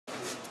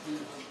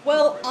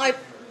Well, I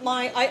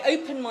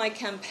opened my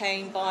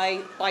campaign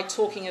by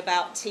talking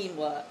about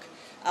teamwork.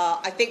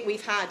 I think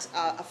we've had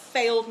a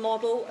failed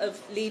model of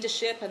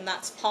leadership, and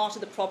that's part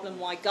of the problem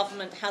why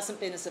government hasn't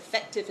been as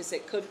effective as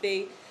it could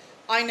be.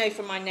 I know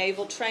from my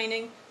naval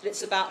training that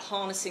it's about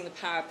harnessing the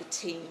power of the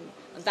team,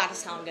 and that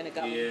is how I'm going to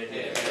govern.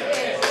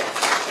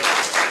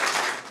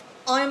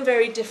 I am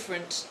very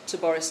different to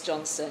Boris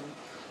Johnson,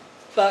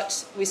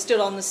 but we stood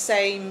on the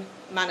same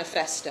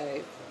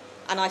manifesto,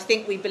 and I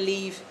think we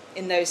believe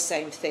in those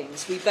same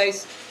things. We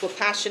both were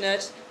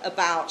passionate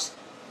about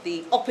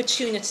the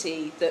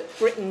opportunity that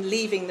Britain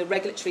leaving the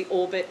regulatory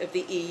orbit of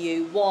the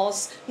EU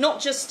was, not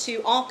just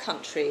to our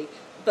country,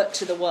 but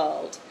to the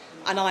world.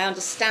 And I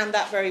understand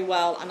that very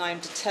well, and I am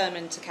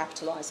determined to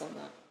capitalise on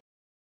that.